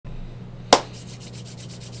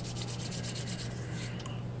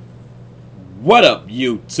What up,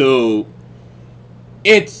 YouTube?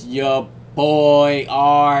 It's your boy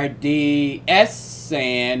R.D.S.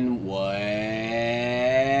 saying, wait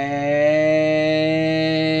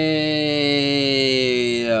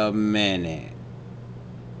a minute.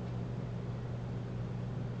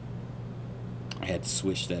 I had to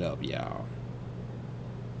switch that up, y'all.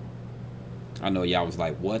 I know y'all was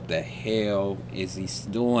like, what the hell is he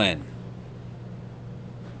doing?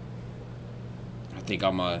 I think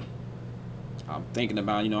I'm thinking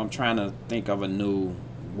about, I'm trying to think of a new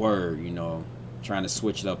word, trying to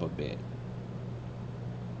switch it up a bit.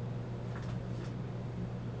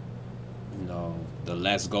 The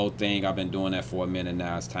let's go thing, I've been doing that for a minute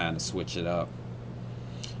now. It's time to switch it up.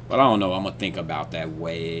 But I don't know, I'm going to think about that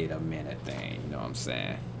wait a minute thing, you know what I'm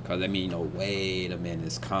saying? Because, wait a minute,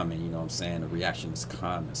 it's coming, you know what I'm saying? The reaction is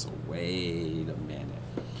coming, so wait a minute.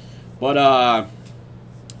 But,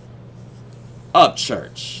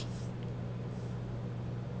 Upchurch.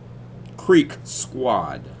 Creek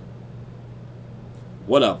Squad.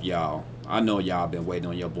 What up, y'all? I know y'all been waiting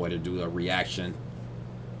on your boy to do a reaction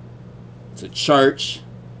to church,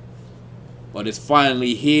 but it's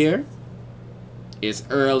finally here. It's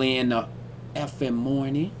early in the effing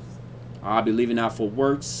morning. I'll be leaving out for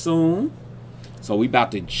work soon, so we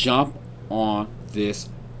about to jump on this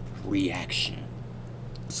reaction.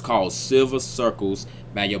 It's called Silver Circles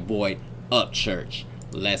by your boy Upchurch.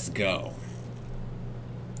 Let's go.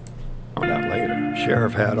 Found out later.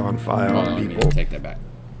 Sheriff had on file people. Take that back.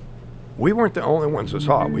 We weren't the only ones that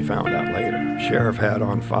saw it. We found out later. Sheriff had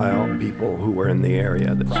on file people who were in the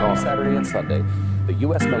area that saw it. Saturday and Sunday, the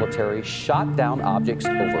U.S. military shot down objects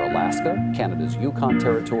over Alaska, Canada's Yukon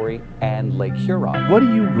Territory, and Lake Huron. What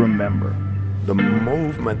do you remember? The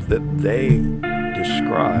movement that they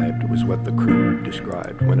described was what the crew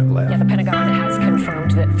described when it left. Yeah, the Pentagon has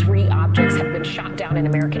confirmed that 3 objects have been shot down in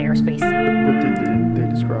American airspace. What did they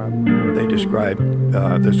describe? They described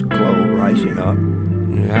this glow rising up.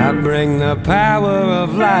 I bring the power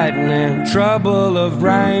of lightning, trouble of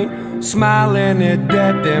rain, smiling at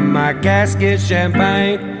death in my casket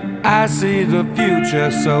champagne. I see the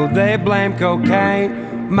future, so they blame cocaine.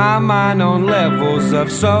 My mind on levels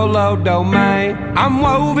of solo domain. I'm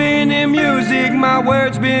woven in music, my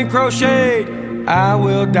words being crocheted. I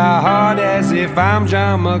will die hard as if I'm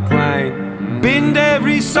John McClane. Bend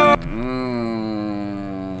every soul.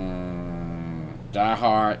 Die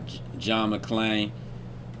hard, John McClane.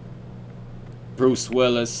 Bruce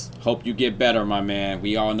Willis, hope you get better, my man.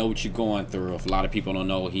 We all know what you're going through. If a lot of people don't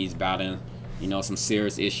know, he's battling, some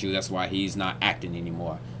serious issue. That's why he's not acting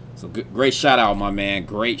anymore. So great shout out, my man.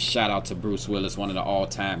 Great shout out to Bruce Willis, one of the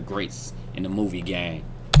all-time greats in the movie game.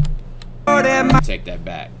 Take that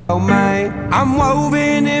back. Oh man, I'm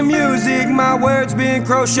woven in music, my words being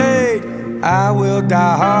crocheted. I will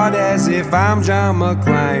die hard as if I'm John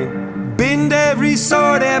McClane. Bend every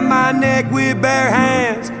sword at my neck with bare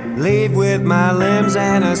hands. Leave with my limbs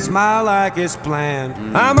and a smile like it's planned.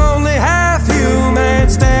 I'm only half human,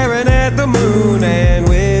 staring at the moon and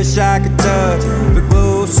wish I could touch the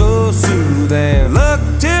glow so soothing. Look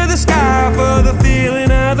to the sky for the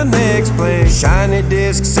feeling of the next place. Shiny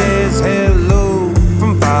disc says hello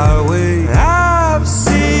from far away. I've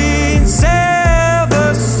seen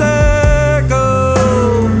silver circles.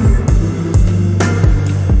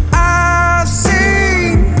 I've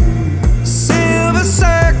seen silver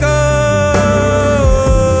circles.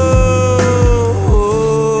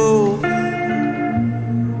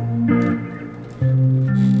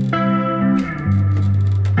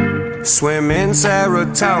 Swim in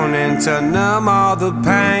serotonin to numb all the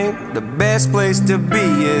pain. The best place to be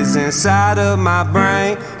is inside of my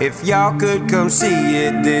brain. If y'all could come see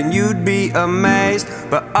it, then you'd be amazed,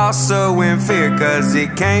 but also in fear, cause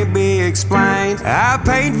it can't be explained. I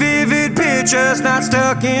paint vivid pictures, not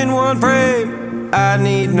stuck in one frame. I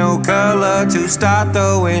need no color to start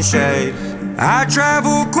throwing shade. I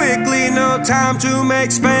travel quickly, no time to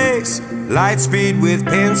make space. Light speed with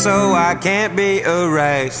pen so I can't be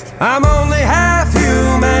erased. I'm only half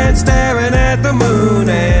human, staring at the moon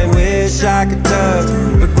and wish I could touch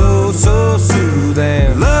the glow so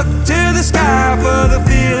soothing. Look to the sky for the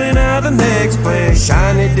feeling of the next place.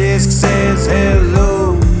 Shiny disc says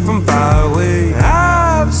hello from far away.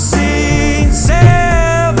 I've seen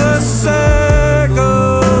silver circles.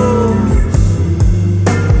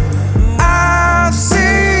 I've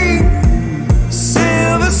seen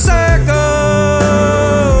silver circles.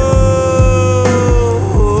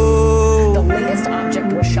 The latest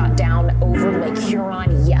object was shot down over Lake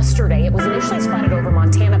Huron yesterday. It was initially spotted over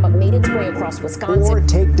Montana, but made its way across Wisconsin. 4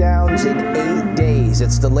 takedowns in 8 days.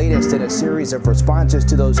 It's the latest in a series of responses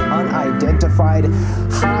to those unidentified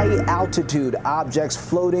high-altitude objects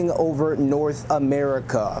floating over North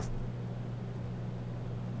America.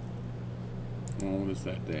 What is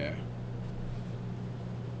that there?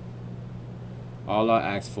 All I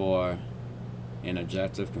ask for an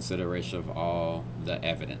objective consideration of all the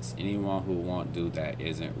evidence. Anyone who won't do that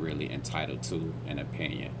isn't really entitled to an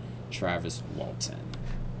opinion. Travis Walton.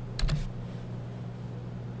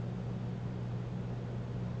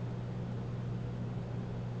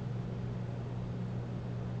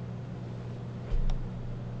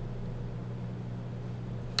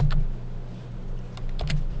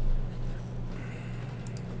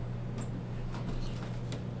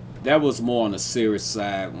 That was more on the serious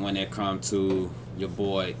side when it comes to your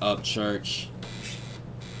boy Upchurch.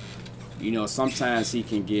 You know, sometimes he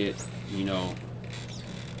can get, you know,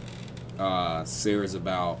 serious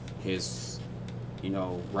about his, you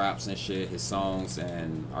know, raps and shit, his songs,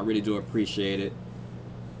 and I really do appreciate it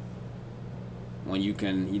when you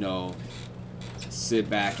can, you know, sit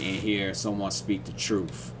back and hear someone speak the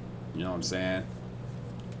truth. You know what I'm saying?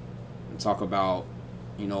 And talk about,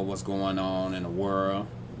 you know, what's going on in the world,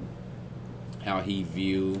 how he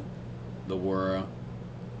view the world,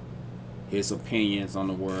 his opinions on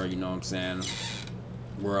the world, you know what I'm saying,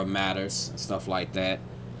 world matters and stuff like that.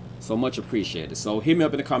 So much appreciated. So hit me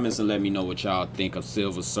up in the comments and let me know what y'all think of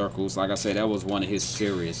Silver Circles. Like I said, that was one of his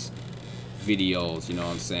serious videos, you know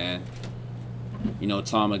what I'm saying. You know,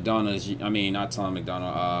 Tom McDonald's, I mean, not Tom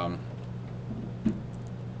McDonald,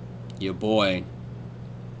 your boy,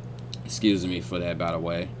 excuse me for that, by the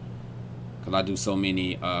way, because I do so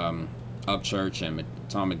many Upchurch and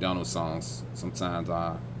Tom McDonald songs. Sometimes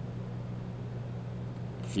I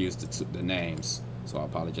confuse the names, so I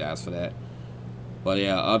apologize for that. But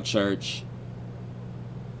yeah, Upchurch,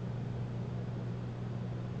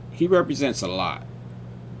 he represents a lot.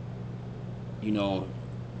 You know,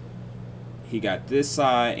 he got this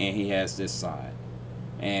side and he has this side.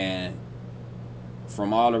 And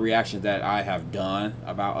from all the reactions that I have done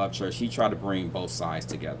about Upchurch, he tried to bring both sides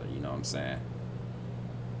together, you know what I'm saying?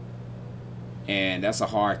 And that's a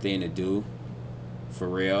hard thing to do, for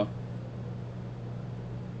real.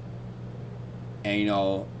 And you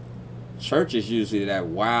know, Church is usually that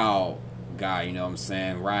wild guy, you know what I'm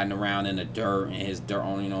saying, riding around in the dirt and his dirt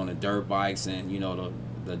on, you know, on the dirt bikes and, you know,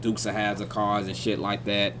 the Dukes of Hazzard cars and shit like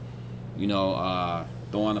that. You know,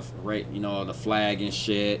 throwing the, you know, the flag and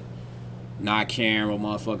shit, not caring what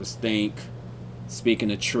motherfuckers think, speaking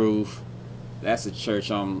the truth. That's a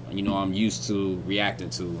Church I'm used to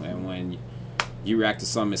reacting to. And when you react to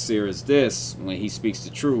something as serious as this, when he speaks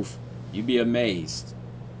the truth, you be amazed.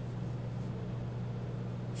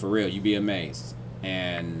 For real, you be amazed.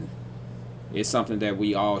 And it's something that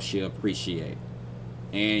we all should appreciate.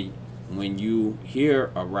 And when you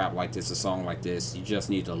hear a rap like this, a song like this, you just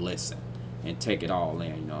need to listen and take it all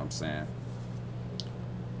in, you know what I'm saying?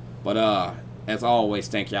 But as always,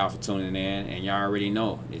 thank y'all for tuning in, and y'all already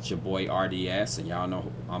know it's your boy R.D.S, and y'all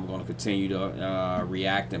know I'm going to continue to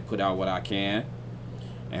react and put out what I can.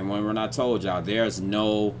 And when I told y'all, there's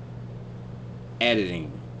no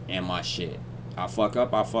editing in my shit. I fuck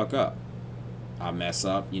up, I fuck up. I mess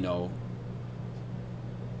up, you know,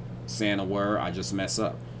 saying a word, I just mess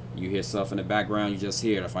up. You hear stuff in the background, you just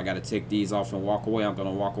hear it. If I got to take these off and walk away, I'm going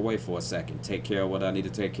to walk away for a second. Take care of what I need to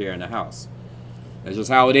take care of in the house. That's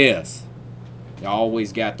just how it is. You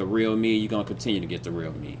always got the real me. You're going to continue to get the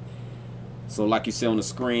real me. So like you see on the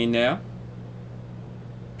screen now,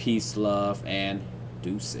 peace, love, and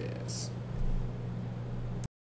deuces.